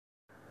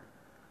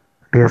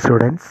Dear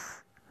students,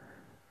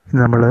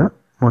 നമ്മൾ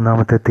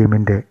മൂന്നാമത്തെ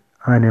തീമിൻ്റെ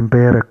an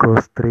Empire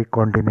across 3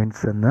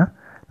 continents എന്ന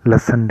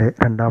ലെസൻ്റെ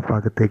രണ്ടാം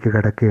ഭാഗത്തേക്ക്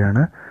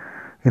കിടക്കുകയാണ്.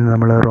 ഇന്ന്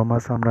നമ്മൾ റോമ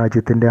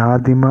സാമ്രാജ്യത്തിൻ്റെ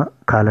ആദിമ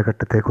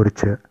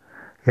കാലഘട്ടത്തെക്കുറിച്ച്,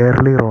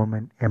 ഏർലി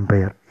റോമൻ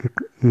എംപയർ,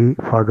 ഈ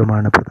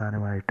ഭാഗമാണ്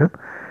പ്രധാനമായിട്ടും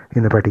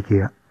ഇന്ന്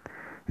പഠിക്കുക.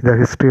 The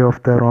history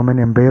of the Roman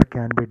empire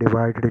can be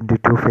divided into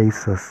 2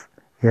 phases,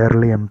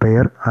 early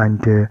empire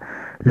and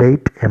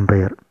late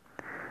empire.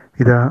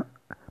 The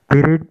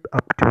period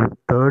up to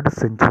 3rd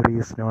century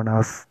is known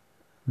as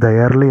the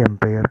early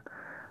empire,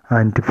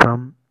 and from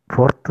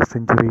 4th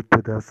century to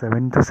the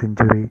 7th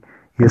century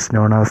is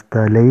known as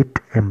the late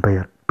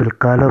empire.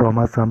 പിൽക്കാല റോമ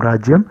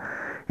സാമ്രാജ്യം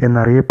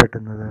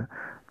എന്നറിയപ്പെടുന്നത്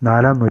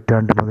 4ാം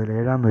നൂറ്റാണ്ട് മുതൽ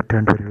 7ാം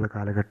നൂറ്റാണ്ട് വരെയുള്ള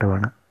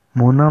കാലഘട്ടമാണ്.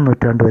 3ാം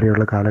നൂറ്റാണ്ട്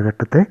വരെയുള്ള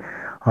കാലഘട്ടത്തെ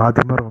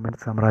ആദിമ റോമൻ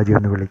സാമ്രാജ്യം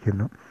എന്ന്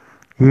വിളിക്കുന്നു.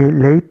 ഈ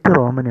ലേറ്റ്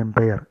റോമൻ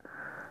എംപയർ,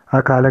 ആ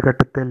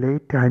കാലഘട്ടത്തെ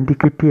ലേറ്റ്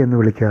ആൻറ്റിക്വിറ്റി എന്ന്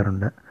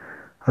വിളിക്കാറുണ്ട്,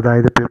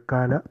 അതായത്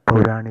പിൽക്കാല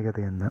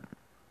പൗരാണികതയെന്ന്.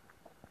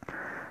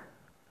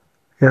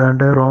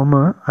 ഏതാണ്ട് റോം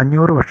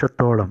 500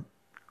 വർഷത്തോളം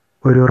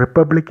ഒരു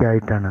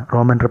റിപ്പബ്ലിക്കായിട്ടാണ്,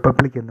 റോമൻ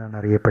റിപ്പബ്ലിക് എന്നാണ്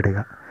അറിയപ്പെടുക.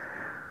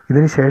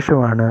 ഇതിന്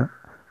ശേഷമാണ്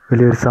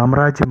വലിയൊരു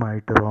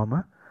സാമ്രാജ്യമായിട്ട് റോം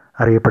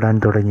അറിയപ്പെടാൻ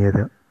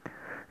തുടങ്ങിയത്.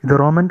 The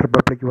Roman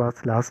Republic was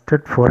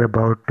lasted for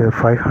about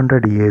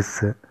 500 years.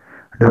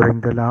 During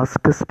the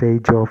last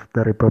stage of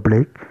the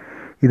Republic,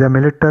 the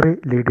military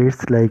leaders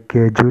like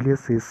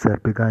Julius Caesar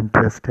began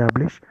to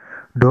establish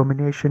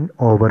domination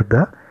over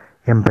the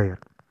empire.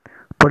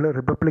 അപ്പോൾ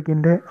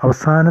റിപ്പബ്ലിക്കിൻ്റെ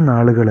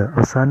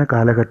അവസാന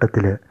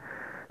കാലഘട്ടത്തിൽ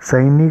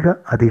സൈനിക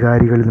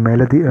അധികാരികളിൽ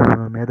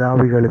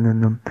മേധാവികളിൽ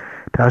നിന്നും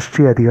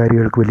രാഷ്ട്രീയ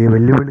അധികാരികൾക്ക് വലിയ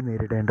വെല്ലുവിളി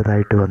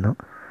നേരിടേണ്ടതായിട്ട് വന്നു.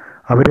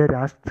 അവരെ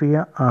രാഷ്ട്രീയ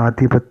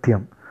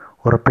ആധിപത്യം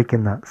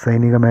ഉറപ്പിക്കുന്ന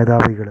സൈനിക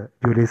മേധാവികൾ,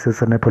 ജൂലിയസ്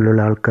സീസറിനെ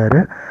പോലുള്ള ആൾക്കാർ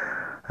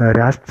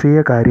രാഷ്ട്രീയ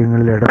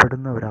കാര്യങ്ങളിൽ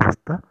ഇടപെടുന്ന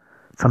ഒരവസ്ഥ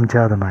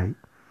സംജാതമായി.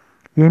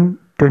 ഇൻ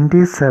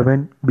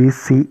 27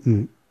 BCE,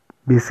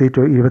 BC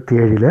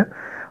 27,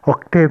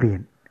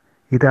 ഒക്ടേവിയൻ,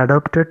 ഇത്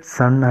adopted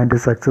son and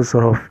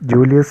successor of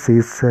Julius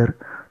Caesar,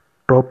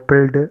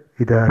 toppled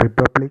ഇത്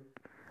റിപ്പബ്ലിക്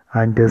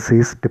ആൻഡ്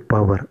സീസ്ഡ്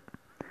പവർ.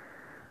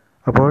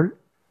 അപ്പോൾ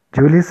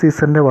ജൂലിയസ്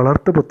സീസറിൻ്റെ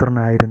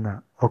വളർത്തുപുത്രനായിരുന്ന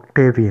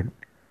ഒക്ടേവിയൻ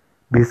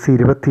BC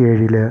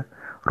 27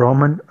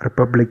 റോമൻ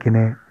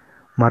റിപ്പബ്ലിക്കിനെ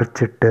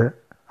മറിച്ചിട്ട്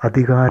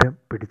അധികാരം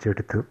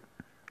പിടിച്ചെടുത്തു.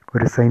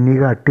 ഒരു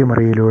സൈനിക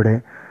അട്ടിമറിയിലൂടെ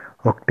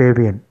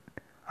ഒക്ടേവിയൻ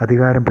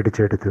അധികാരം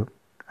പിടിച്ചെടുത്തു.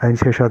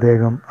 അതിനുശേഷം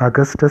അദ്ദേഹം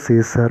അഗസ്റ്റസ്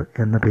സീസർ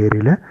എന്ന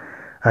പേരിൽ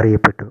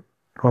അറിയപ്പെട്ടു.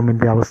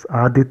 റോമിൻ്റെ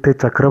ആദ്യത്തെ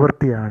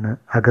ചക്രവർത്തിയാണ്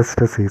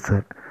അഗസ്റ്റസ്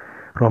സീസർ.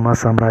 റോമാ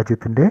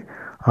സാമ്രാജ്യത്തിൻ്റെ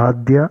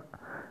ആദ്യ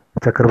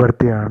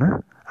ചക്രവർത്തിയാണ്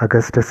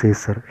Augustus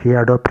Caesar. He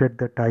adopted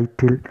the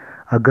title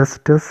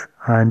Augustus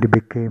and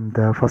became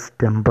the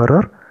first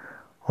emperor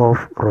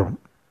of Rome.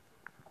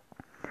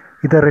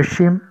 The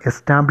regime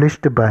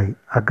established by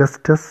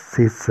Augustus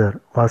Caesar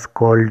was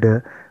called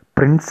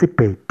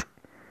Principate.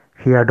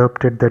 He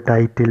adopted the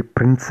title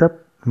Princeps,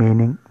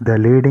 meaning the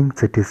leading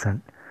citizen.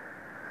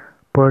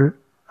 അപ്പോൾ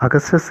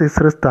Augustus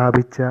Caesar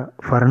സ്ഥാപിച്ച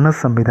ഭരണ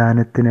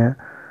സംവിധാനത്തിന്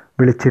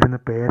വിളിച്ചിരുന്ന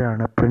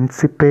പേരാണ്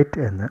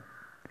principate എന്ന്.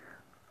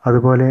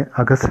 അതുപോലെ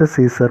Augustus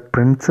Caesar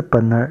Prinsep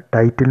എന്ന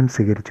ടൈറ്റിലും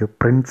സ്വീകരിച്ചു.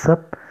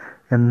 Prinsep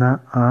എന്ന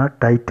ആ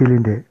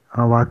ടൈറ്റിലിൻ്റെ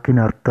ആ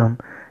വാക്കിനർത്ഥം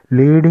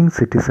ലീഡിങ്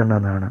സിറ്റിസൺ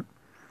എന്നാണ്.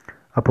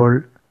 അപ്പോൾ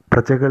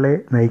പ്രജകളെ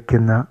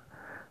നയിക്കുന്ന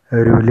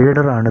ഒരു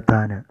ലീഡറാണ്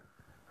താൻ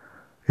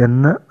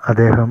എന്ന്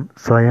അദ്ദേഹം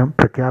സ്വയം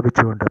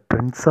പ്രഖ്യാപിച്ചുകൊണ്ട്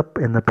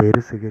പ്രിൻസപ്പ് എന്ന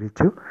പേര്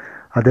സ്വീകരിച്ചു.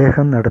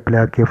 അദ്ദേഹം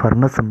നടപ്പിലാക്കിയ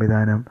ഭരണ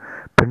സംവിധാനം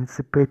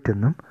പ്രിൻസിപ്പേറ്റ്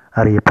എന്നും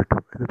അറിയപ്പെട്ടു.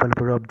 ഇത്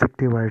പലപ്പോഴും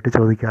ഒബ്ജക്റ്റീവായിട്ട്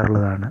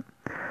ചോദിക്കാറുള്ളതാണ്.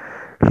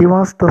 He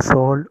was the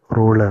sole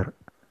ruler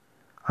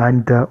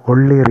and the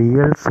only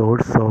real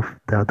source of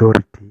the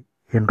authority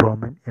in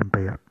Roman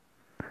empire.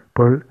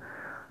 അപ്പോൾ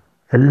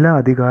എല്ലാ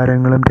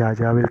അധികാരങ്ങളും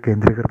രാജാവിൽ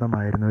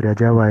കേന്ദ്രീകൃതമായിരുന്നു.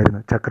 രാജാവായിരുന്നു,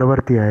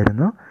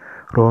 ചക്രവർത്തിയായിരുന്നു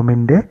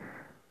റോമിൻ്റെ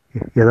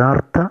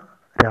യഥാർത്ഥ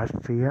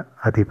രാഷ്ട്രീയ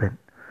അധിപൻ.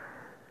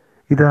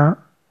 ഇതാ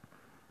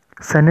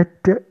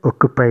senate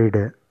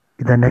occupied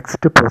the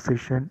next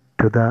position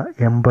to the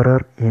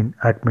emperor in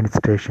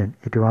administration.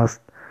 It was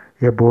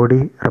a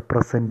body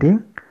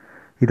representing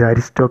ഇത്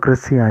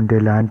aristocracy and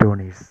land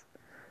owners.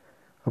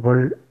 അപ്പോൾ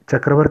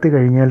ചക്രവർത്തി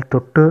കഴിഞ്ഞാൽ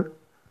തൊട്ട്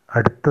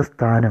അടുത്ത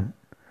സ്ഥാനം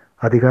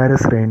അധികാര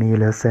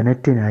ശ്രേണിയിൽ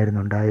സെനറ്റിനായിരുന്നു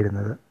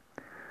ഉണ്ടായിരുന്നത്.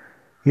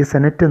 ഈ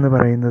സെനറ്റ് എന്ന്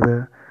പറയുന്നത്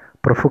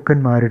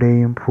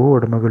പ്രഭുക്കന്മാരുടെയും ഭൂ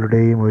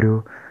ഉടമകളുടെയും ഒരു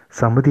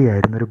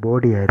സമിതിയായിരുന്നു, ഒരു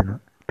ബോഡിയായിരുന്നു.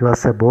 It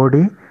was a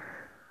body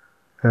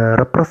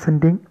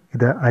representing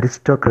ഇത്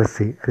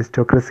അരിസ്റ്റോക്രസി.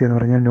 അരിസ്റ്റോക്രസി എന്ന്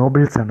പറഞ്ഞാൽ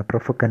നോബിൾസാണ്,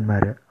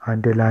 പ്രഭുക്കന്മാർ,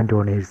 ആൻഡ് ലാൻഡ്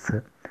ഓണേഴ്സ്.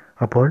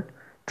 അപ്പോൾ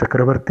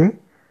ചക്രവർത്തി,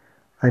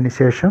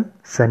 അതിനുശേഷം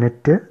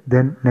senate,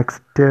 then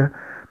next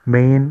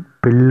main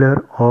pillar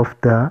of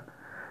the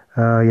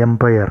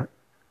empire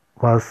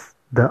was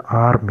the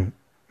army,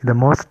 the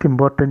most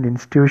important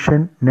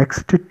institution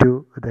next to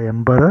the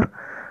emperor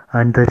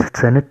and the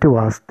senate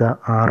was the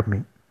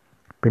army.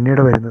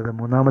 പിന്നീട് വരുന്നത്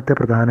മൂന്നാമത്തെ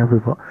പ്രധാന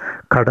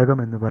ഘടകം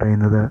എന്ന്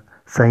പറയുന്നത്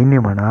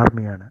സൈന്യമാണ്,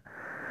 ആർമിയാണ്.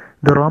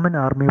 The Roman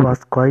army was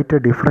quite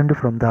different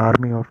from the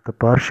army of the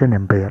Persian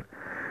empire.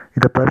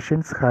 The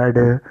Persians had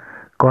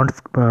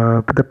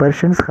the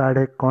Persians had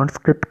a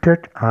conscripted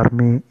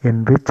army in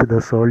which the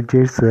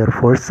soldiers were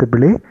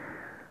forcibly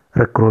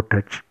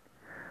recruited.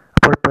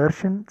 അപ്പോൾ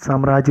പേർഷ്യൻ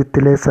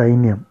സാമ്രാജ്യത്തിലെ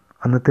സൈന്യം,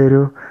 അന്നത്തെ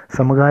ഒരു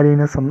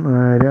സമകാലീന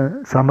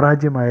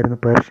സാമ്രാജ്യമായിരുന്നു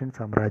പേർഷ്യൻ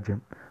സാമ്രാജ്യം.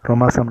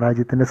 റോമാ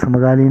സാമ്രാജ്യത്തിൻ്റെ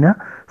സമകാലീന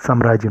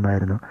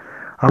സാമ്രാജ്യമായിരുന്നു.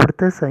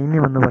 അവിടുത്തെ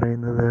സൈന്യം എന്ന്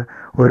പറയുന്നത്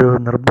ഒരു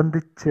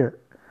നിർബന്ധിച്ച്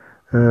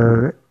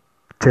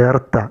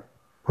ചേർത്ത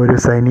ഒരു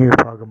സൈനിക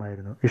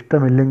വിഭാഗമായിരുന്നു.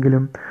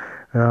 ഇഷ്ടമില്ലെങ്കിലും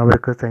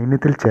അവർക്ക്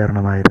സൈന്യത്തിൽ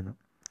ചേരണമായിരുന്നു.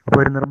 അപ്പോൾ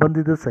ഒരു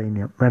നിർബന്ധിത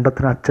സൈന്യം,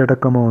 വേണ്ടത്ര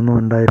അച്ചടക്കമോ ഒന്നും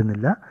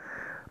ഉണ്ടായിരുന്നില്ല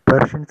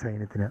പേർഷ്യൻ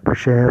സൈന്യത്തിന്.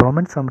 പക്ഷേ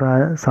റോമൻ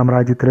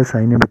സാമ്രാജ്യത്തിലെ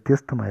സൈന്യം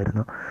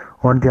വ്യത്യസ്തമായിരുന്നു.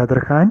 On the other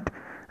hand,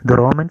 the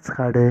Romans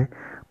had a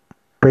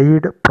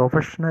paid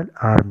professional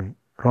army.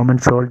 Roman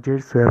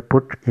soldiers were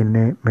put in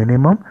a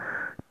minimum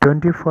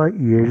 25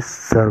 years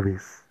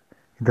service.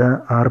 The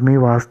army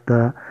was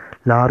the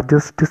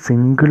largest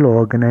single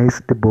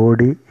organized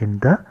body in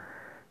the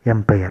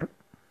empire.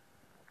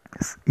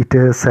 It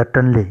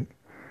certainly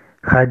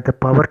had the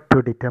power to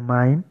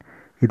determine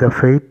the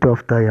fate of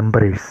the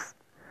emperors.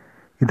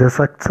 The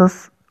success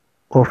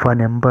of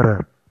an emperor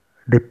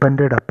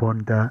depended upon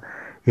the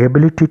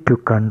ability to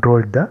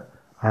control the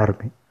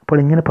army. അപ്പോൾ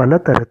ഇങ്ങനെ പല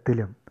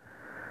തരത്തിലും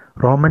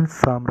Roman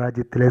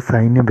സാമ്രാജ്യത്തിലെ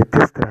സൈന്യം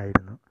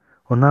വ്യത്യസ്തരായിരുന്നു.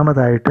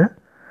 ഒന്നാമതായിട്ട്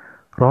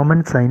Roman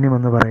സൈന്യം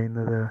എന്ന്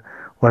പറയുന്നത്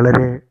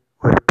വളരെ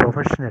ഒരു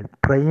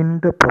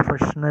ട്രെയിൻഡ്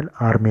പ്രൊഫഷണൽ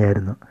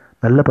ആർമിയായിരുന്നു.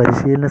 നല്ല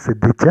പരിശീലനം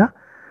സിദ്ധിച്ച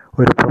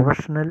ഒരു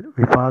പ്രൊഫഷണൽ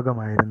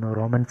വിഭാഗമായിരുന്നു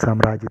റോമൻ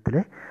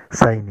സാമ്രാജ്യത്തിലെ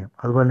സൈന്യം.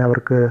 അതുപോലെ തന്നെ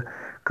അവർക്ക്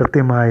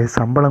കൃത്യമായ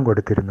ശമ്പളം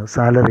കൊടുത്തിരുന്നു,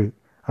 സാലറി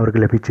അവർക്ക്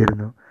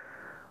ലഭിച്ചിരുന്നു.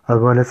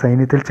 അതുപോലെ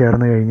സൈന്യത്തിൽ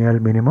ചേർന്ന് കഴിഞ്ഞാൽ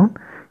മിനിമം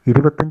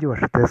 25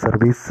 വർഷത്തെ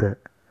സർവീസ്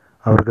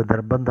അവർക്ക്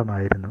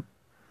നിർബന്ധമായിരുന്നു.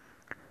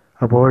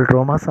 അപ്പോൾ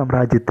റോമാ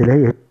സാമ്രാജ്യത്തിലെ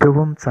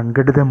ഏറ്റവും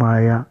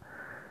സംഘടിതമായ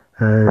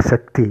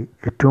ശക്തി,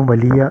 ഏറ്റവും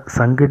വലിയ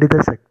സംഘടിത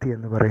ശക്തി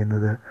എന്ന്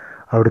പറയുന്നത്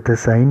അവിടുത്തെ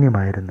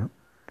സൈന്യമായിരുന്നു.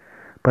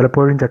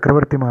 പലപ്പോഴും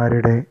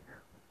ചക്രവർത്തിമാരുടെ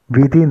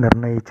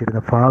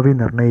ഭാവി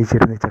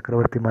നിർണയിച്ചിരുന്ന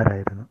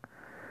ചക്രവർത്തിമാരായിരുന്നു.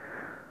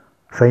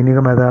 സൈനിക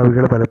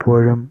മേധാവികൾ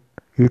പലപ്പോഴും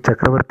ഈ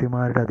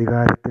ചക്രവർത്തിമാരുടെ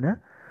അധികാരത്തിന്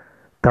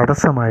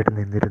തടസ്സമായിട്ട്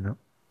നിന്നിരുന്നു.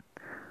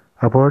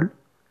 അപ്പോൾ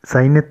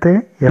സൈന്യത്തെ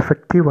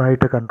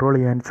എഫക്റ്റീവായിട്ട് കൺട്രോൾ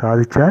ചെയ്യാൻ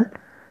സാധിച്ചാൽ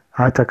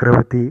ആ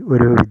ചക്രവർത്തി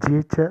ഒരു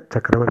വിജയിച്ച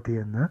ചക്രവർത്തി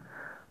എന്ന്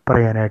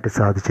പറയാനായിട്ട്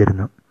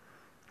സാധിച്ചിരുന്നു.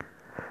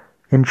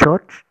 In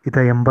short,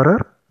 the emperor,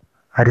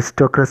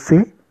 aristocracy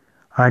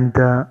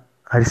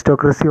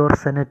or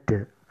senate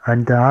and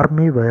the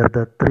army were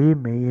the three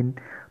main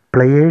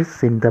players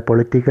in the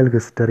political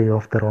history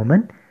of the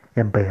Roman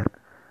Empire.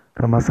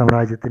 റോമാ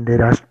സാമ്രാജ്യത്തിൻ്റെ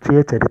രാഷ്ട്രീയ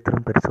ചരിത്രം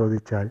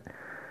പരിശോധിച്ചാൽ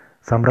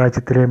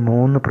സാമ്രാജ്യത്തിലെ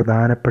 3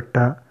 പ്രധാനപ്പെട്ട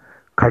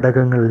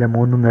ഘടകങ്ങളിലെ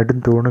 3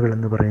 നെടുംതൂണുകൾ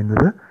എന്ന്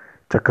പറയുന്നത്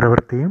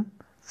ചക്രവർത്തിയും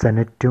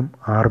സെനറ്റും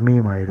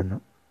ആർമിയുമായിരുന്നു.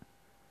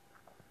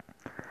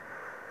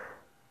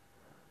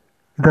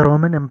 The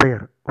Roman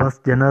Empire was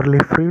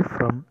generally free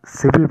from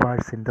civil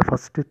wars in the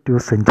first 2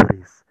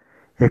 centuries.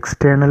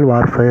 External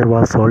warfare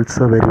was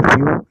also very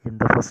few in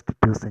the first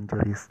 2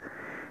 centuries.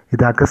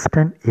 The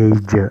Augustan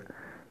age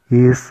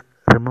is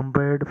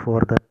remembered for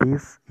the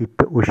peace it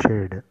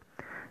ushered.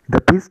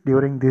 The peace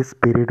during this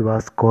period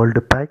was called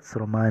Pax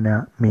Romana,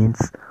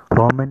 means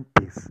Roman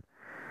peace.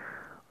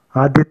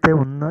 ആദ്യത്തെ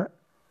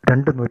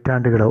 1-2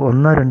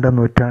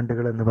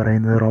 നൂറ്റാണ്ടുകൾ എന്ന്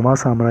പറയുന്നത് റോമാ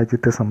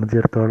സാമ്രാജ്യത്തെ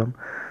സംബന്ധിച്ചിടത്തോളം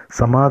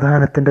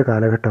സമാധാനത്തിൻ്റെ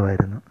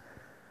കാലഘട്ടമായിരുന്നു.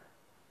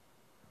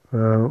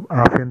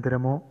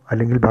 ആഭ്യന്തരമോ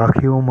അല്ലെങ്കിൽ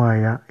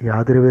ബാഹ്യവുമായ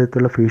യാതൊരു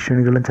വിധത്തിലുള്ള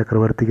ഭീഷണികളും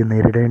ചക്രവർത്തിക്ക്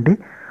നേരിടേണ്ടി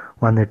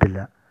വന്നിട്ടില്ല.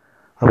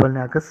 അതുപോലെ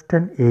തന്നെ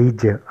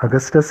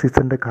അഗസ്റ്റസ്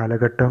സീസറിൻ്റെ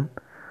കാലഘട്ടം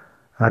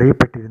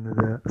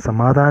അറിയപ്പെട്ടിരുന്നത്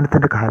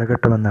സമാധാനത്തിൻ്റെ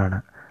കാലഘട്ടമെന്നാണ്.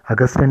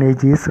 Augustan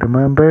age is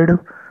remembered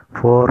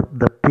for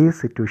the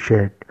peace it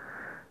ushered.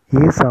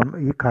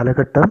 ഈ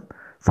കാലഘട്ടം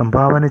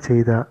സംഭാവന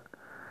ചെയ്ത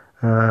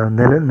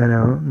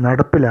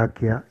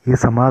നടപ്പിലാക്കിയ ഈ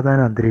സമാധാന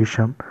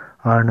അന്തരീക്ഷം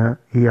ആണ്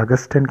ഈ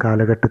അഗസ്റ്റൻ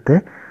കാലഘട്ടത്തെ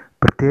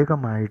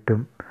പ്രത്യേകമായിട്ടും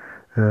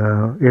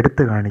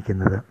എടുത്തു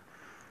കാണിക്കുന്നത്.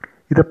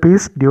 The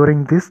peace during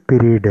this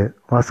period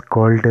was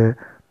called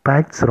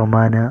Pax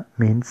Romana,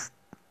 means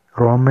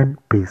Roman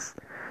peace.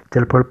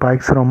 ചിലപ്പോൾ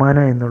പാക്സ് റൊമാന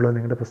എന്നുള്ളത്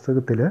നിങ്ങളുടെ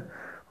പുസ്തകത്തിൽ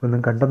ഒന്നും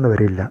കണ്ടെന്ന്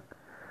വരില്ല.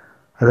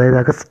 അതായത്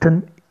അഗസ്റ്റൻ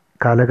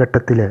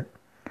കാലഘട്ടത്തിൽ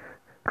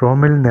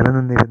റോമിൽ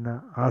നിലനിന്നിരുന്ന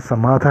ആ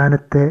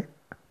സമാധാനത്തെ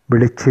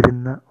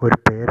വിളിച്ചിരുന്ന ഒരു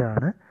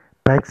പേരാണ്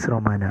പാക്സ്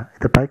റൊമാന.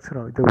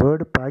 ഇത്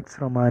വേർഡ് പാക്സ്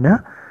റൊമാന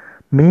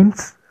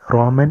മീൻസ്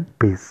റോമൻ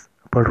പീസ്.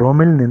 അപ്പോൾ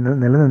റോമിൽ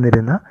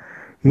നിലനിന്നിരുന്ന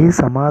ഈ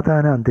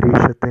സമാധാന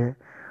അന്തരീക്ഷത്തെ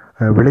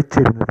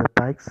വിളിച്ചിരുന്നത്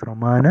പാക്സ്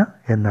റൊമാന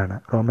എന്നാണ്,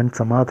 റോമൻ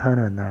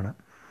സമാധാനം എന്നാണ്.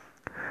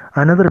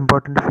 Another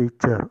important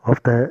feature of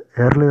the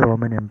early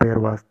Roman Empire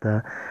was the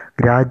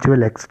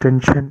gradual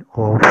extension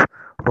of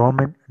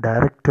Roman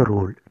direct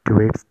rule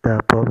towards the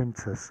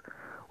provinces.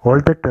 All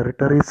the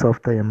territories of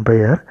the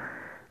empire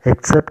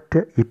except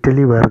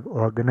Italy were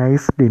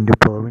organized into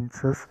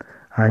provinces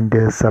and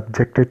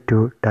subjected to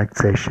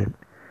taxation.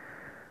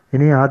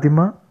 ഇനി ആദിമ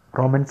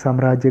Roman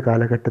സാമ്രാജ്യ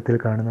കാലഘട്ടത്തിൽ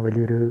കാണുന്ന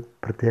വലിയൊരു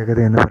പ്രത്യേകത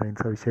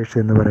സവിശേഷത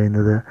എന്ന്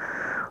പറയുന്നത്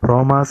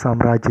റോമാ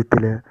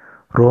സാമ്രാജ്യത്തിൽ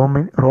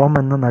റോം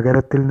എന്ന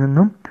നഗരത്തിൽ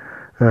നിന്നും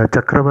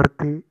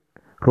ചക്രവർത്തി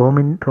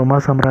റോമാ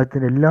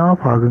സാമ്രാജ്യത്തിൻ്റെ എല്ലാ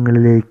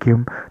ഭാഗങ്ങളിലേക്കും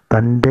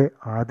തൻ്റെ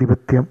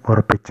ആധിപത്യം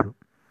ഉറപ്പിച്ചു.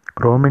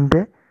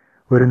 റോമിൻ്റെ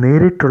ഒരു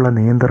നേരിട്ടുള്ള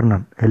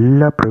നിയന്ത്രണം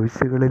എല്ലാ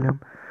പ്രവിശ്യകളിലും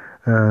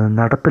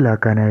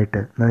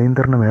നടപ്പിലാക്കാനായിട്ട്,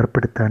 നിയന്ത്രണം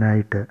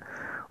ഏർപ്പെടുത്താനായിട്ട്,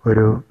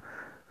 ഒരു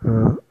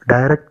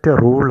ഡയറക്റ്റ്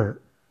റൂള്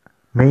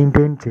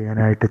മെയിൻറ്റെയിൻ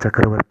ചെയ്യാനായിട്ട്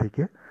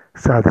ചക്രവർത്തിക്ക്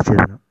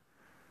സാധിച്ചിരുന്നു.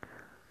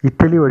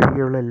 ഇറ്റലി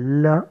ഒഴികെയുള്ള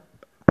എല്ലാ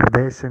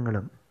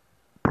പ്രദേശങ്ങളും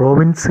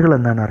പ്രോവിൻസുകൾ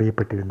എന്നാണ്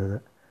അറിയപ്പെട്ടിരുന്നത്.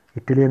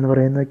 ഇറ്റലി എന്ന്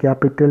പറയുന്ന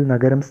ക്യാപിറ്റൽ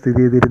നഗരം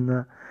സ്ഥിതി ചെയ്തിരുന്ന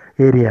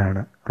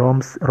ഏരിയയാണ്.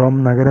 റോം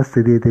നഗരം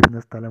സ്ഥിതി ചെയ്തിരുന്ന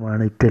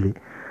സ്ഥലമാണ് ഇറ്റലി.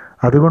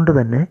 അതുകൊണ്ട്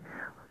തന്നെ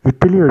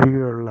ഇറ്റലി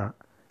ഒഴികെയുള്ള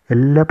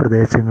എല്ലാ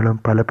പ്രദേശങ്ങളും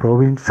പല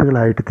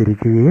പ്രോവിൻസുകളായിട്ട്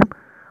തിരിക്കുകയും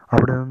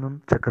അവിടെ നിന്നും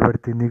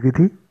ചക്രവർത്തി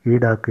നികുതി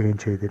ഈടാക്കുകയും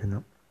ചെയ്തിരുന്നു.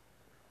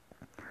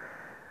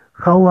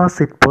 How was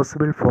it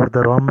possible for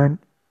the Roman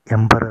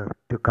emperor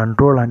to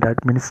control and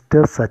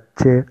administer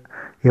such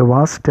a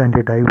vast and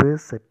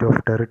diverse set of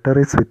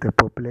territories with a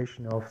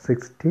population of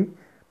 60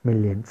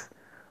 millions?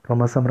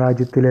 റോമ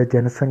സാമ്രാജ്യത്തിലെ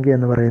ജനസംഖ്യ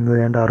എന്ന് പറയുന്നത്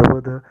ഏതാണ്ട്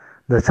 60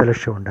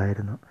 ദശലക്ഷം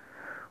ഉണ്ടായിരുന്നു.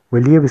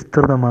 വലിയ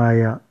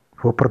വിസ്തൃതമായ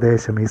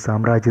ഭൂപ്രദേശം ഈ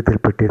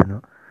സാമ്രാജ്യത്തിൽപ്പെട്ടിരുന്നു.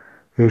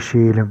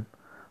 ഏഷ്യയിലും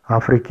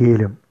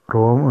ആഫ്രിക്കയിലും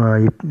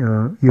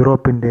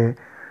യൂറോപ്പിൻ്റെ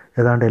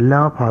ഏതാണ്ട്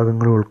എല്ലാ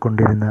ഭാഗങ്ങളും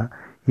ഉൾക്കൊണ്ടിരുന്ന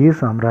ഈ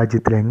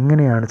സാമ്രാജ്യത്തിൽ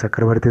എങ്ങനെയാണ്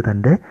ചക്രവർത്തി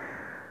തൻ്റെ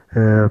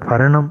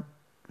ഭരണം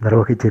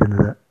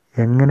നിർവഹിച്ചിരുന്നത്,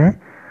 എങ്ങനെ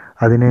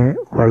അതിനെ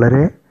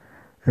വളരെ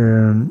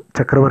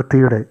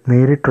ചക്രവർത്തിയുടെ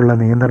നേരിട്ടുള്ള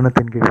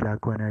നിയന്ത്രണത്തിന്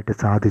കീഴിലാക്കുവാനായിട്ട്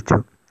സാധിച്ചു.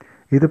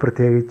 ഇത്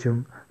പ്രത്യേകിച്ചും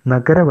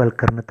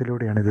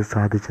നഗരവൽക്കരണത്തിലൂടെയാണ് ഇത്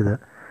സാധിച്ചത്.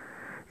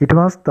 It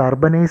was the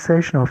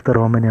urbanization of the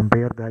Roman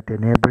empire that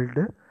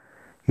enabled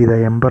the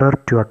emperor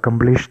to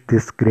accomplish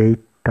this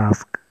great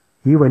task.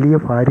 ഈ വലിയ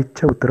ഭാരിച്ച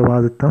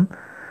ഉത്തരവാദിത്വം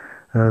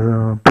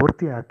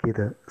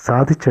പൂർത്തിയാക്കിയത്,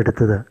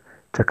 സാധിച്ചെടുത്തത്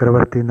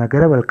ചക്രവർത്തി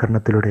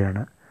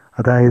നഗരവൽക്കരണത്തിലൂടെയാണ്.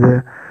 അതായത്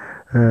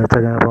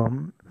റോം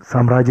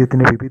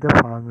സാമ്രാജ്യത്തിൻ്റെ വിവിധ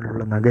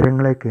ഭാഗങ്ങളിലുള്ള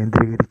നഗരങ്ങളെ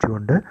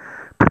കേന്ദ്രീകരിച്ചുകൊണ്ട്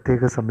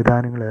പ്രത്യേക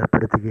സംവിധാനങ്ങൾ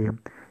ഏർപ്പെടുത്തുകയും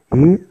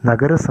ഈ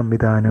നഗര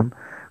സംവിധാനം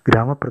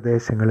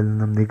ഗ്രാമപ്രദേശങ്ങളിൽ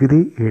നിന്നും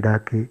നികുതി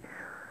ഈടാക്കി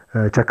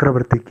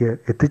ചക്രവർത്തിക്ക്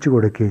എത്തിച്ചു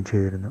കൊടുക്കുകയും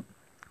ചെയ്തിരുന്നു.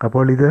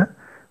 അപ്പോൾ ഇത്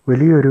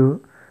വലിയൊരു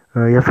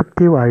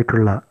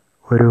എഫക്റ്റീവായിട്ടുള്ള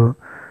ഒരു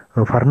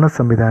ഭരണ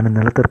സംവിധാനം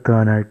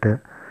നിലനിർത്തുവാനായിട്ട്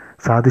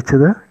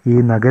സാധിച്ചത് ഈ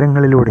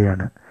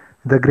നഗരങ്ങളിലൂടെയാണ്.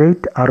 The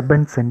great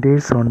urban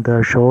centres on the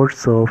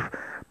shores of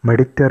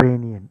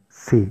Mediterranean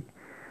sea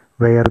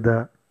were the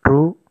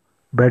true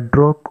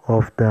bedrock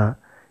of the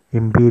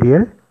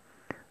imperial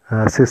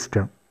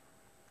system.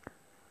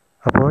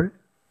 അപ്പോൾ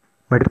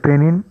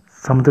മെഡിറ്ററേനിയൻ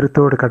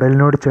സമുദ്രത്തോട്,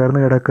 കടലിനോട് ചേർന്ന്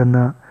കിടക്കുന്ന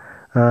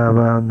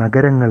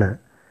നഗരങ്ങൾ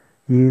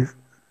ഈ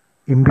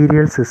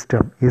ഇമ്പീരിയൽ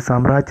സിസ്റ്റം, ഈ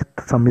സാമ്രാജ്യ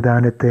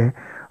സംവിധാനത്തെ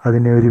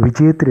അതിനെ ഒരു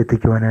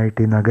വിജയത്തിലെത്തിക്കുവാനായിട്ട്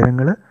ഈ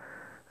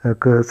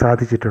നഗരങ്ങൾക്ക്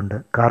സാധിച്ചിട്ടുണ്ട്.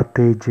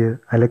 Carthage,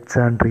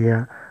 Alexandria,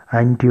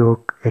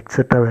 Antioch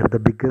etcetera were the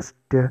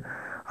biggest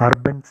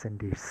urban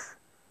centres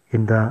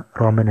in the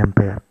Roman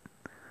empire.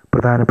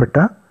 പ്രധാനപ്പെട്ട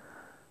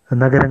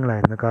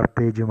നഗരങ്ങളായിരുന്നു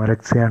കാർത്തേജും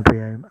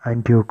അലക്സാണ്ട്രിയയും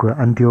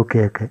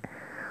അന്ത്യോക്കയൊക്കെ.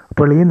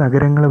 അപ്പോൾ ഈ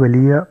നഗരങ്ങൾ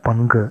വലിയ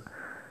പങ്ക്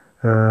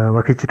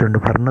വഹിച്ചിട്ടുണ്ട്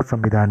ഭരണ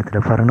സംവിധാനത്തിൽ,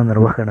 ഭരണ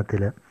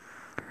നിർവഹണത്തിൽ.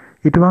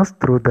 It was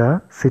through the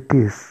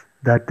cities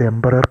that the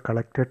emperor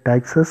collected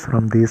taxes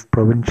from these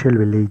provincial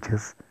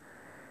villages.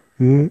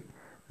 ഈ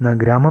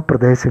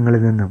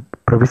ഗ്രാമപ്രദേശങ്ങളിൽ നിന്നും,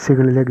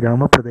 പ്രവിശ്യകളിലെ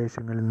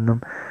ഗ്രാമപ്രദേശങ്ങളിൽ നിന്നും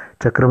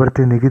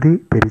ചക്രവർത്തി നികുതി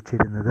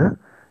പിരിച്ചിരുന്നത്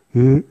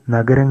ഈ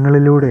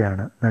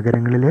നഗരങ്ങളിലൂടെയാണ്,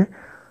 നഗരങ്ങളിലെ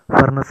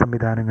ഭരണ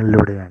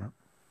സംവിധാനങ്ങളിലൂടെയാണ്.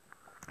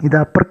 ഇത്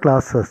upper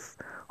classes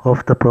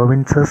of the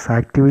provinces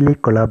actively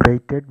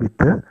collaborated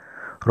with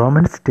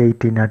Roman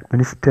state in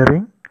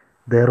administering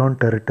their own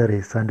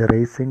territories and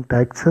raising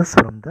taxes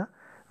from the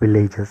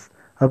villages.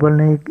 അപ്പോൾ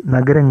ഈ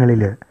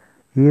നഗരങ്ങളിൽ,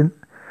 ഈ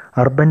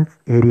അർബൻ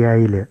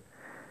ഏരിയയിൽ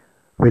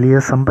വലിയ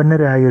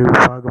സമ്പന്നരായ ഒരു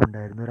വിഭാഗം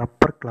ഉണ്ടായിരുന്നു, ഒരു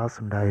അപ്പർ ക്ലാസ്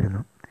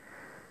ഉണ്ടായിരുന്നു.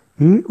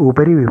 ഈ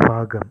ഉപരി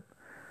വിഭാഗം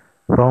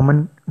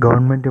റോമൻ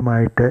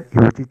ഗവൺമെൻറ്റുമായിട്ട്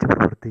യോജിച്ച്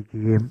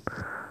പ്രവർത്തിക്കുകയും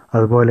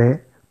അതുപോലെ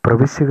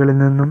പ്രവിശ്യകളിൽ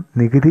നിന്നും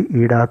നികുതി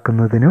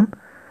ഈടാക്കുന്നതിനും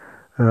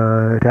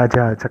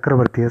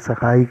ചക്രവർത്തിയെ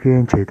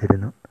സഹായിക്കുകയും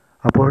ചെയ്തിരുന്നു.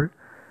 അപ്പോൾ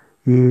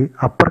ഈ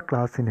അപ്പർ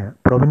ക്ലാസ്സിന്,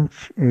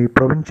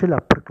 പ്രൊവിൻഷ്യൽ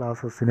അപ്പർ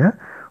ക്ലാസ്സസിന്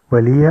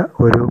വലിയ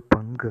ഒരു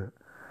പങ്ക്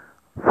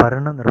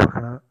ഭരണ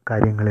നിർവഹണ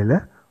കാര്യങ്ങളിൽ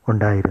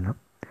ഉണ്ടായിരുന്നു.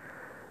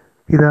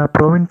 ഇത്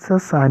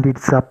provinces and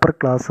its upper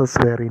classes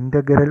were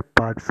integral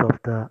parts of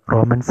the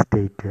Roman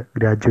state.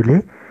 Gradually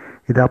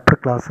ഇത് upper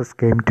classes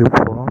came to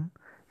form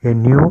a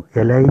new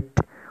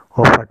elite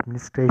of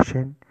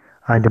administration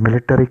and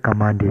military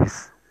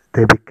commanders.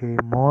 They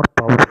became more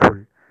powerful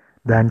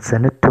than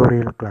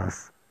senatorial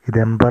class.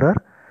 ഇത് emperor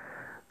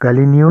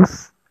Gallienus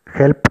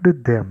helped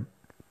them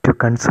to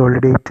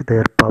consolidate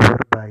their power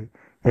by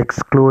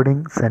excluding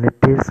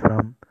senators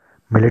from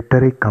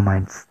military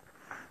commands.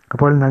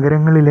 അപ്പോൾ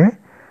നഗരങ്ങളിലെ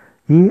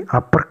ഈ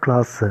upper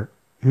class,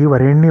 ഈ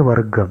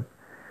വരേണ്യവർഗം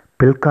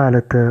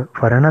പിൽക്കാലത്ത്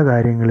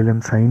ഭരണകാര്യങ്ങളിലും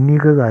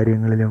സൈനിക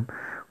കാര്യങ്ങളിലും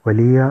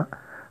വലിയ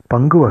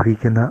പങ്ക്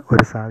വഹിക്കുന്ന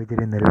ഒരു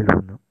സാഹചര്യം നിലവിൽ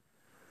വന്നു.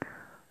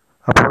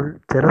 അപ്പോൾ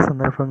ചില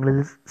സന്ദർഭങ്ങളിൽ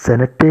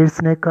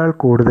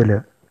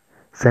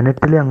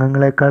സെനറ്റിലെ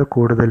അംഗങ്ങളെക്കാൾ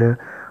കൂടുതൽ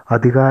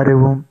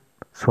അധികാരവും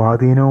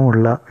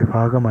സ്വാധീനവുമുള്ള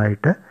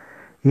വിഭാഗമായിട്ട്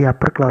ഈ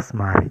അപ്പർ ക്ലാസ്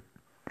മാറി.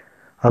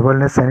 അതുപോലെ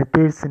തന്നെ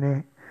സെനറ്റേഴ്സിനെ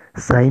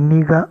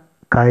സൈനിക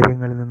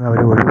കാര്യങ്ങളിൽ നിന്ന് അവർ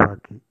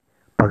ഒഴിവാക്കി.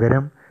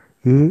 പകരം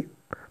ഈ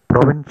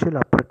പ്രൊവിൻഷ്യൽ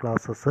അപ്പർ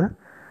ക്ലാസ്സസ്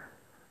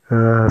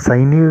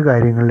സൈനിക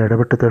കാര്യങ്ങളിൽ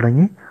ഇടപെട്ട്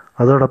തുടങ്ങി.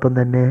 അതോടൊപ്പം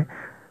തന്നെ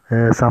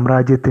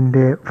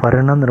സാമ്രാജ്യത്തിൻ്റെ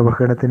ഭരണ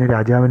നിർവഹണത്തിന്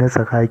രാജാവിനെ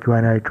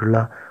സഹായിക്കുവാനായിട്ടുള്ള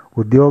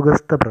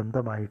ഉദ്യോഗസ്ഥ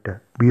വൃന്ദമായിട്ട്,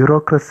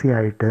 ബ്യൂറോക്രസി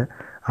ആയിട്ട്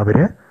അവർ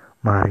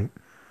മാറി.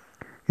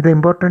 The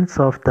importance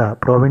of the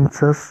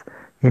provinces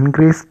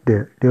increased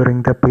during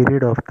the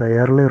period of the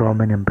early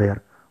Roman Empire.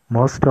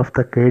 Most of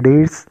the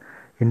cadres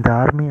in the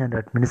army and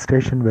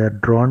administration were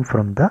drawn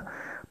from the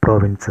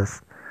provinces.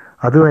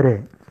 അതുവരെ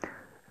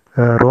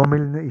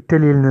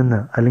ഇറ്റലിയിൽ നിന്ന്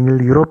അല്ലെങ്കിൽ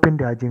യൂറോപ്യൻ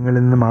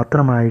രാജ്യങ്ങളിൽ നിന്ന്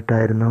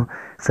മാത്രമായിട്ടായിരുന്നു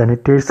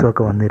സെനറ്റേഴ്സും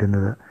ഒക്കെ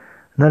വന്നിരുന്നത്.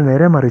 എന്നാൽ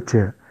നേരെ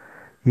മറിച്ച്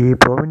ഈ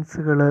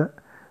പ്രോവിൻസുകളിൽ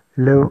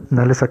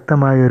നല്ല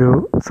ശക്തമായൊരു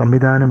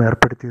സംവിധാനം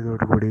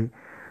ഏർപ്പെടുത്തിയതോടുകൂടി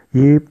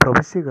ഈ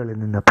പ്രോവിൻസുകളിൽ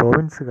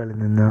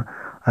നിന്ന്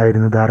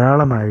ആയിരുന്നു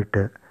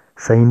ധാരാളമായിട്ട്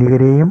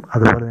സൈനികരെയും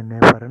അതുപോലെ തന്നെ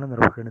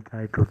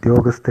ഭരണനിർവഹണത്തിനായിട്ട്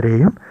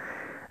ഉദ്യോഗസ്ഥരെയും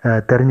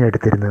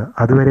തിരഞ്ഞെടുത്തിരുന്നത്.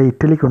 അതുവരെ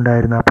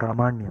ഇറ്റലിക്കുണ്ടായിരുന്ന ആ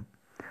പ്രാമാണ്യം,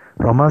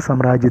 റോമാ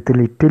സാമ്രാജ്യത്തിൽ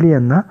ഇറ്റലി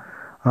എന്ന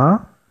ആ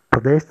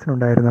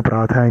പ്രദേശത്തിനുണ്ടായിരുന്ന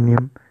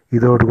പ്രാധാന്യം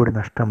ഇതോടുകൂടി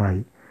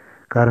നഷ്ടമായി.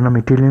 കാരണം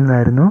ഇറ്റലിയിൽ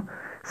നിന്നായിരുന്നു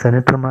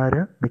സെനറ്റർമാർ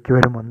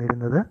മിക്കവരും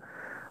വന്നിരുന്നത്.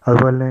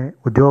 അതുപോലെ തന്നെ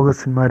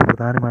ഉദ്യോഗസ്ഥന്മാർ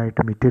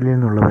പ്രധാനമായിട്ടും ഇറ്റലിയിൽ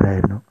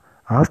നിന്നുള്ളവരായിരുന്നു.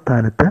 ആ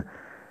സ്ഥാനത്ത്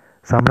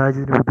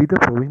സാമ്രാജ്യത്തിൻ്റെ വിവിധ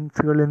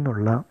പ്രൊവിൻസുകളിൽ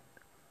നിന്നുള്ള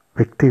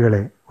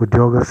വ്യക്തികളെ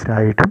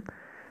ഉദ്യോഗസ്ഥരായിട്ടും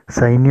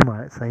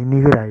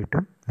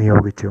സൈനികരായിട്ടും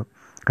നിയോഗിച്ചു.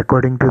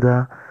 According to the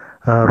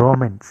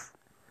Romans,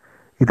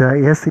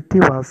 a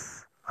city was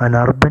an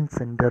urban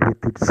center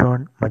with its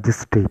own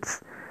magistrates,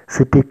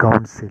 city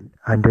council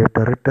and a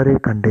territory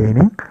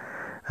containing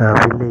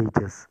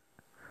villages.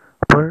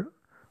 അപ്പോൾ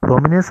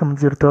റോമിനെ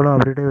സംബന്ധിച്ചിടത്തോളം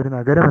അവരുടെ ഒരു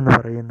നഗരം എന്ന്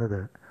പറയുന്നത്,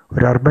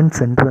 ഒരു അർബൻ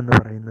സെൻറ്റർ എന്ന്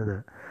പറയുന്നത്,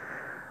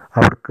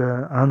 അവർക്ക്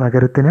ആ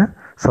നഗരത്തിന്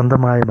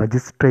സ്വന്തമായ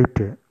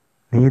മജിസ്ട്രേറ്റ്,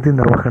 നീതി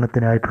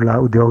നിർവഹണത്തിനായിട്ടുള്ള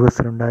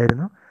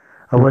ഉദ്യോഗസ്ഥരുണ്ടായിരുന്നു.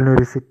 അതുപോലെ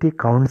ഒരു സിറ്റി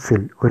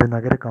കൗൺസിൽ, ഒരു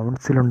നഗര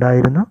കൗൺസിൽ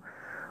ഉണ്ടായിരുന്നു.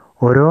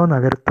 ഓരോ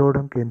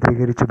നഗരത്തോടും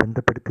കേന്ദ്രീകരിച്ച്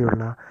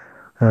ബന്ധപ്പെടുത്തിയുള്ള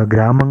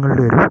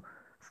ഗ്രാമങ്ങളുടെ ഒരു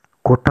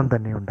കൂട്ടം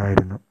തന്നെ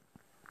ഉണ്ടായിരുന്നു.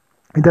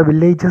 The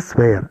villages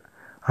were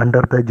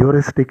under the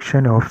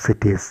jurisdiction of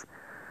cities.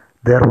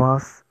 There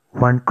was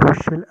one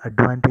crucial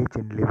advantage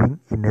in living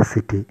in a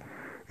city.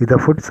 The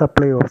food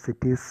supply of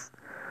cities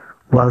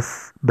was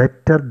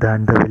better than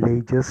the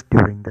villages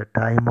during the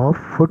time of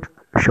food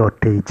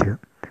shortage.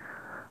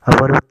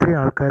 അപ്പോൾ ഒത്തിരി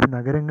ആൾക്കാർ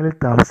നഗരങ്ങളിൽ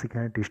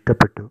താമസിക്കാനായിട്ട്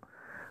ഇഷ്ടപ്പെട്ടു.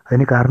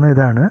 അതിന് കാരണം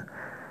ഇതാണ്,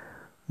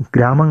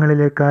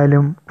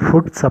 ഗ്രാമങ്ങളിലേക്കാളും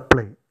food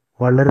supply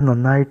വളരെ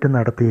നന്നായിട്ട്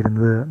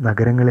നടത്തിയിരുന്നത്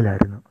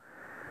നഗരങ്ങളിലായിരുന്നു.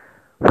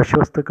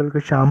 ഭക്ഷ്യവസ്തുക്കൾക്ക്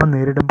ക്ഷാമം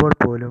നേരിടുമ്പോൾ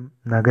പോലും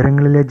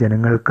നഗരങ്ങളിലെ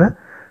ജനങ്ങൾക്ക്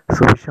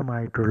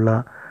സുഭിക്ഷമായിട്ടുള്ള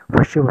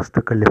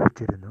ഭക്ഷ്യവസ്തുക്കൾ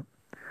ലഭിച്ചിരുന്നു.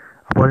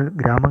 അപ്പോൾ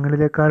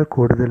ഗ്രാമങ്ങളിലേക്കാൾ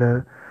കൂടുതൽ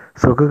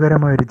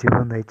സുഖകരമായൊരു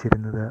ജീവിതം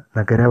നയിച്ചിരുന്നത്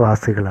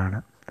നഗരവാസികളാണ്.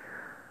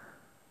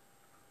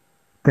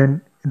 Then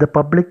the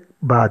public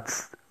baths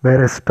were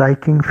a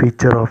striking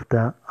feature of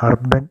the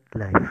urban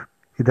life.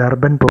 The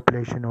urban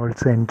population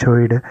also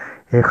enjoyed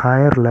a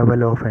higher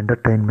level of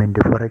entertainment.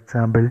 For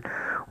example,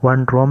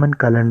 one Roman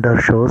calendar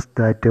shows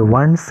that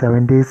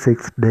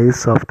 176 days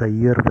of the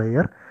year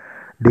were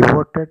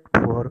devoted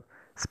for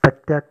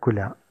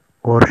spectacula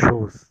or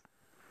shows.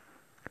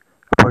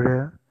 അപ്പോൾ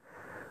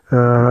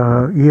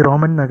ഈ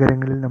Roman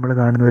നഗരങ്ങളിൽ നമ്മൾ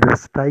കാണുന്ന ഒരു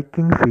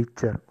striking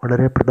feature,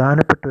 വളരെ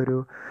പ്രധാനപ്പെട്ട ഒരു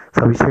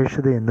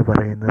സവിശേഷത എന്ന്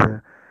പറയുന്നത്,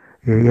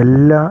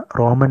 എല്ലാ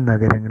റോമൻ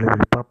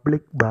നഗരങ്ങളിലും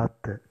പബ്ലിക്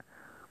ബാത്ത്,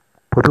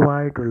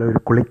 പൊതുവായിട്ടുള്ള ഒരു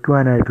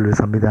കുളിക്കുവാനായിട്ടുള്ളൊരു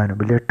സംവിധാനം,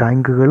 വലിയ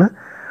ടാങ്കുകൾ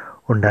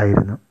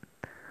ഉണ്ടായിരുന്നു.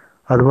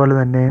 അതുപോലെ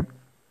തന്നെ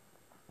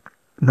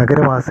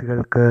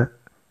നഗരവാസികൾക്ക്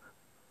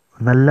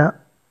നല്ല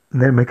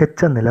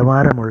മികച്ച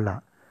നിലവാരമുള്ള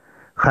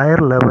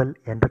ഹയർ ലെവൽ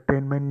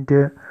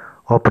എൻ്റർടൈൻമെൻറ്റ്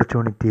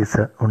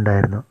ഓപ്പർച്യൂണിറ്റീസ്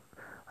ഉണ്ടായിരുന്നു.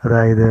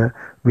 അതായത്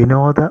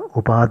വിനോദ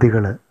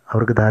ഉപാധികൾ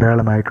അവർക്ക്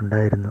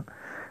ധാരാളമായിട്ടുണ്ടായിരുന്നു.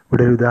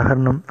 ഇവിടെ ഒരു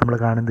ഉദാഹരണം നമ്മൾ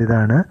കാണുന്നത്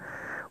ഇതാണ്.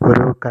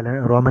 ഒരു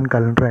റോമൻ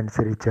കലണ്ടർ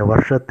അനുസരിച്ച്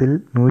വർഷത്തിൽ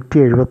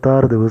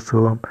 176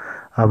 ദിവസവും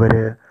അവർ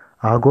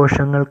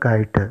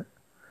ആഘോഷങ്ങൾക്കായിട്ട്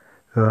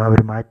അവർ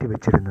മാറ്റി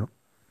വച്ചിരുന്നു.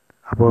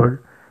 അപ്പോൾ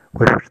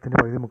ഒരു വർഷത്തിൻ്റെ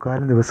പകുതി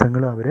മുക്കാലും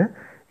ദിവസങ്ങളും അവർ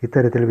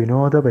ഇത്തരത്തിൽ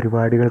വിനോദ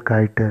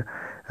പരിപാടികൾക്കായിട്ട്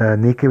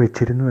നീക്കി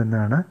വച്ചിരുന്നു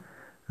എന്നാണ്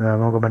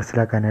നമുക്ക്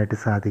മനസ്സിലാക്കാനായിട്ട്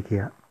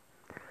സാധിക്കുക.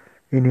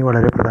 ഇനി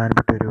വളരെ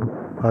പ്രധാനപ്പെട്ട ഒരു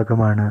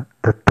ഭാഗമാണ്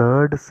ദ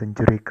 3rd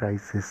സെഞ്ച്വറി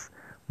ക്രൈസിസ്.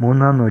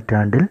 3-ാം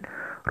നൂറ്റാണ്ടിൽ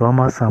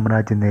റോമാ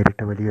സാമ്രാജ്യം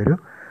നേരിട്ട വലിയൊരു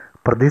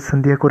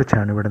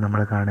പ്രതിസന്ധിയെക്കുറിച്ചാണ് ഇവിടെ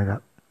നമ്മൾ കാണുക.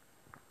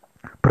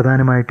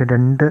 പ്രധാനമായിട്ടും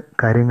 2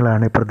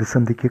 കാര്യങ്ങളാണ് ഈ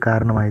പ്രതിസന്ധിക്ക്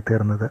കാരണമായി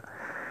തീർന്നത്.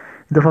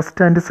 The 1st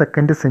and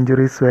 2nd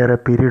centuries were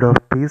a period of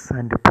peace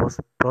and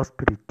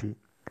prosperity,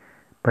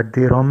 but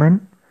the Roman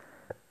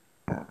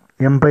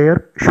Empire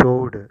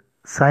showed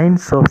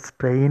signs of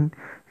strain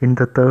in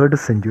the 3rd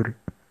century.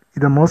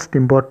 The most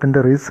important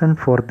reason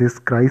for this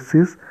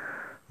crisis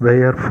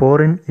were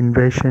foreign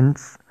invasions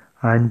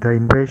and the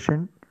invasion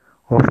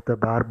of the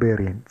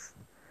barbarians.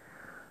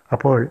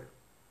 അപ്പോൾ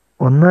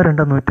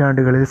 1-2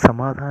 നൂറ്റാണ്ടുകളിൽ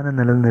സമാധാനം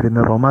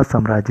നിലനിന്നിരുന്ന റോമാ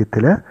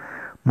സാമ്രാജ്യത്തിൽ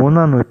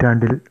 3-ാം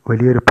നൂറ്റാണ്ടിൽ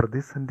വലിയൊരു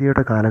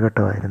പ്രതിസന്ധിയുടെ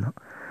കാലഘട്ടമായിരുന്നു.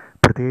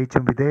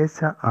 പ്രത്യേകിച്ചും വിദേശ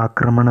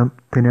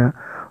ആക്രമണത്തിന്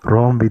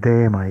റോം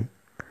വിധേയമായി.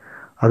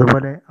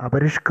 അതുപോലെ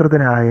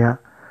അപരിഷ്കൃതരായ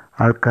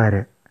ആൾക്കാർ,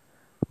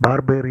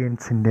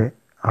 ബാർബേറിയൻസിൻ്റെ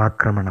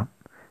ആക്രമണം,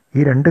 ഈ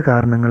രണ്ട്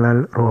കാരണങ്ങളാൽ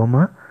റോം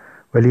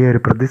വലിയൊരു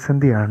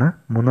പ്രതിസന്ധിയാണ്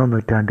 3-ാം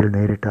നൂറ്റാണ്ടിൽ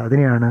നേരിട്ടത്.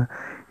 അതിനെയാണ്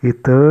ഈ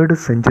 3rd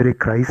century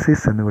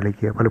ക്രൈസിസ് എന്ന്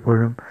വിളിക്കുക.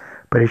 പലപ്പോഴും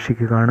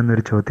പരീക്ഷയ്ക്ക്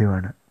കാണുന്നൊരു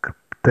ചോദ്യമാണ്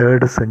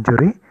 3rd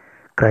century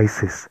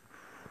crisis.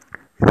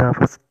 The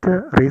first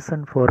reason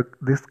for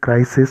this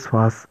crisis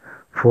was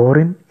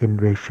foreign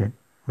invasion.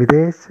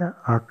 വിദേശ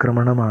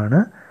ആക്രമണമാണ്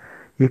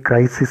ഈ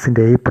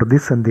ക്രൈസിസിൻ്റെ, ഈ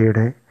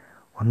പ്രതിസന്ധിയുടെ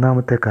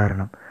ഒന്നാമത്തെ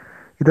കാരണം.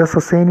 ഇത്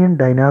സസേനിയൻ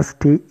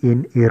ഡൈനാസ്റ്റി ഇൻ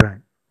ഇറാൻ,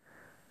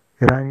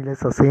 ഇറാനിലെ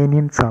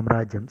സസേനിയൻ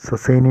സാമ്രാജ്യം,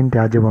 സസേനിയൻ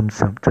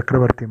രാജവംശം,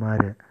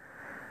 ചക്രവർത്തിമാർ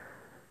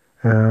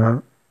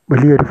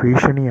വലിയൊരു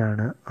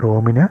ഭീഷണിയാണ്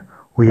റോമിന്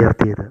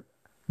ഉയർത്തിയത്.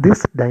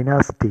 This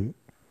dynasty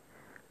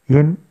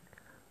in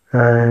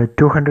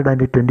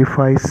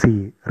 225 CE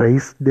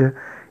raised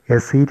a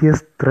serious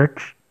threat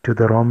to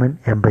the Roman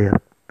Empire.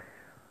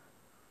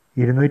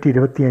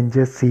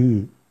 225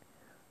 CE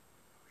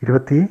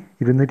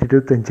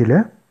 225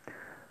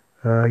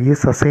 ഈ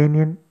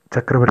സസേനിയൻ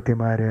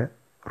ചക്രവർത്തിമാർ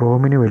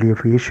റോമിന് വലിയ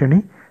ഭീഷണി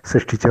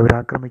സൃഷ്ടിച്ച്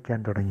അവരാക്രമിക്കാൻ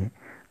തുടങ്ങി.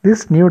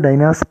 This new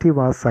dynasty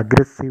was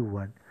aggressive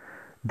one.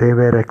 They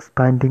were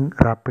expanding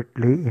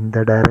rapidly in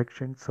the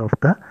directions of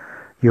the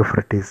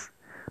Euphrates.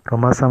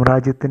 റോമാ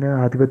സാമ്രാജ്യത്തിന്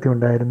ആധിപത്യം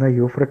ഉണ്ടായിരുന്ന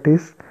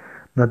യൂഫ്രട്ടീസ്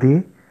നദീ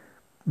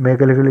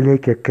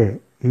മേഖലകളിലേക്കൊക്കെ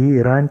ഈ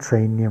ഇറാൻ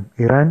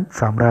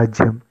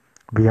സാമ്രാജ്യം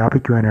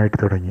വ്യാപിക്കുവാനായിട്ട്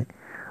തുടങ്ങി.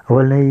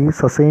 അതുപോലെ ഈ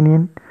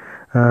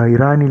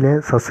ഇറാനിലെ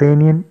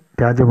സസേനിയൻ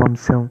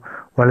രാജവംശം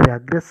വളരെ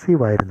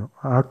അഗ്രസീവായിരുന്നു,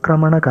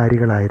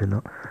 ആക്രമണകാരികളായിരുന്നു.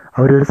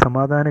 അവരൊരു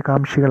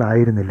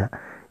സമാധാനകാംക്ഷികളായിരുന്നില്ല.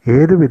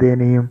 ഏതു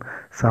വിധേനയും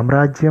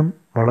സാമ്രാജ്യം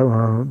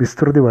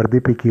വിസ്തൃതി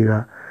വർദ്ധിപ്പിക്കുക,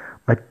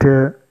 മറ്റ്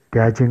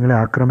രാജ്യങ്ങളെ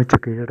ആക്രമിച്ച്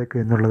കീഴടക്കുക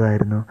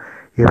എന്നുള്ളതായിരുന്നു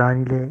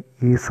ഇറാനിലെ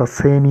ഈ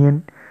സസേനിയൻ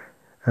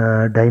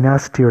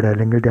ഡൈനാസ്റ്റിയുടെ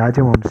അല്ലെങ്കിൽ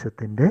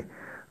രാജവംശത്തിൻ്റെ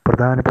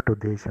പ്രധാനപ്പെട്ട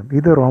ഉദ്ദേശം.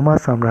 ഇത് റോമാ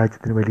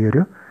സാമ്രാജ്യത്തിന്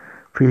വലിയൊരു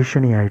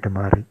ഭീഷണിയായിട്ട്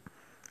മാറി.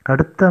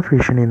 അടുത്ത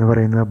ഭീഷണി എന്ന്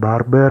പറയുന്നത്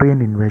ബാർബേറിയൻ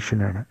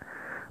ഇൻവേഷനാണ്.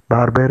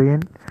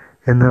 ബാർബേറിയൻ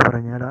എന്ന്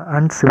പറഞ്ഞാൽ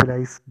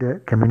അൺസിവിലൈസ്ഡ്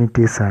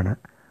കമ്മ്യൂണിറ്റീസാണ്,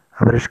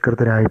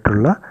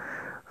 അപരിഷ്കൃതരായിട്ടുള്ള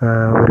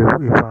ഒരു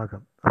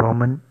വിഭാഗം.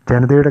 റോമൻ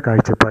ജനതയുടെ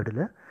കാഴ്ചപ്പാടിൽ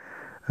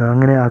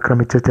അങ്ങനെ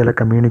ആക്രമിച്ച ചില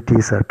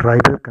കമ്മ്യൂണിറ്റീസ്,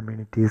 ട്രൈബൽ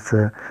കമ്മ്യൂണിറ്റീസ്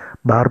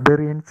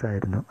ബാർബേറിയൻസ്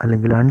ആയിരുന്നു,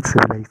 അല്ലെങ്കിൽ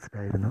അൺസിവിലൈസ്ഡ്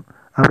ആയിരുന്നു.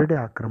 അവരുടെ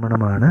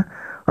ആക്രമണമാണ്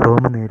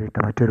റോം നേരിട്ട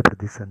മറ്റൊരു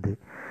പ്രതിസന്ധി.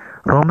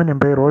 Roman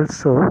empire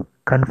also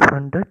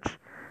confronted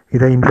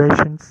the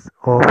invasions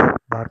of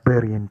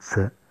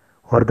barbarians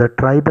or the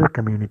tribal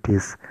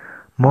communities.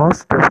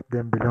 Most of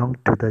them belong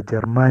to the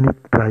Germanic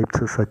tribes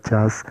such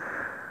as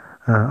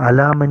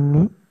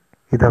Alamanni,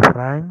 the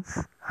Franks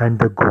and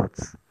the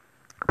Goths.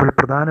 അപ്പോൾ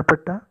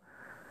പ്രധാനപ്പെട്ട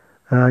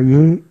ഈ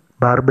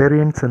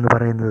ബാർബേറിയൻസ് എന്ന്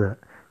പറയുന്നത്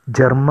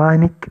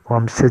ജർമാനിക്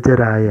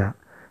വംശജരായ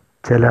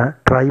ചില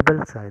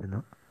ട്രൈബൽസ് ആയിരുന്നു.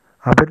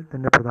 അവരിൽ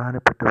തന്നെ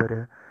പ്രധാനപ്പെട്ടവർ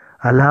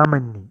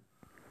അലാമന്നി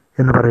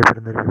എന്ന്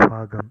പറയപ്പെടുന്നൊരു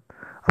വിഭാഗം,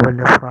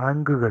 അതുപോലെ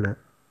ഫ്രാങ്കുകൾ,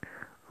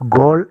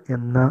 ഗോൾ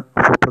എന്ന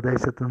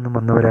ഭൂപ്രദേശത്തു നിന്നും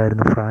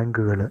വന്നവരായിരുന്നു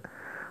ഫ്രാങ്കുകൾ,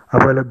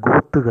 അതുപോലെ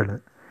ഗോത്തുകൾ.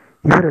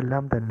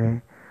 ഇവരെല്ലാം തന്നെ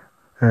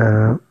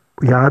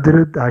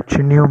യാതൊരു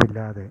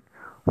ദാക്ഷിണ്യവുമില്ലാതെ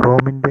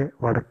റോമിൻ്റെ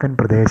വടക്കൻ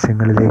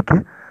പ്രദേശങ്ങളിലേക്ക്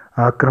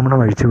ആക്രമണം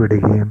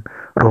അഴിച്ചുവിടുകയും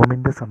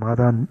റോമിൻ്റെ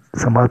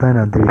സമാധാന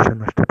അന്തരീക്ഷം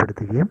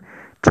നഷ്ടപ്പെടുത്തുകയും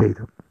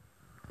ചെയ്തു.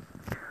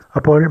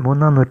 അപ്പോൾ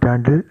 3-ാം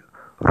നൂറ്റാണ്ടിൽ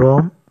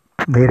റോം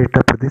നേരിട്ട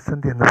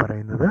പ്രതിസന്ധി എന്ന്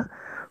പറയുന്നത്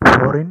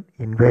foreign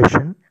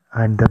invasion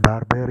and the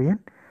barbarian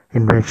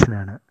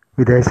ഇൻവേഷനാണ്.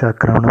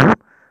 വിദേശാക്രമണവും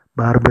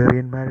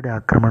ബാർബേറിയന്മാരുടെ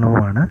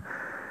ആക്രമണവുമാണ്.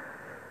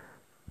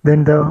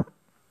 Then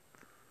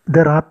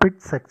the rapid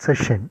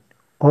succession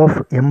of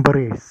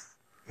emperors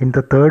in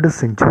the 3rd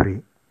century.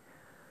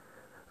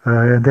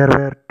 There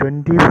were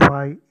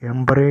 25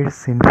 emperors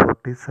in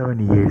 47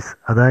 years.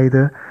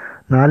 അതായത്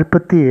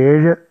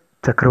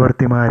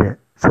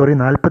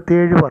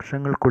 47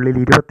 വർഷങ്ങൾക്കുള്ളിൽ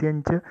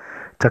 25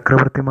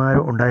 ചക്രവർത്തിമാർ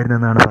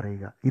ഉണ്ടായിരുന്നെന്നാണ്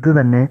പറയുക. ഇത്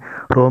തന്നെ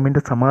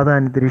റോമിൻ്റെ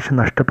സമാധാനാന്തരീക്ഷം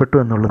നഷ്ടപ്പെട്ടു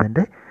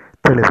എന്നുള്ളതിൻ്റെ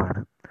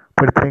തെളിവാണ്.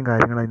 അപ്പോൾ ഇത്രയും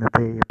കാര്യങ്ങൾ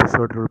ഇന്നത്തെ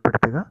എപ്പിസോഡിൽ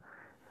ഉൾപ്പെടുത്തുക.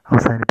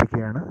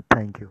 അവസാനിപ്പിക്കുകയാണ്.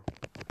 Thank U.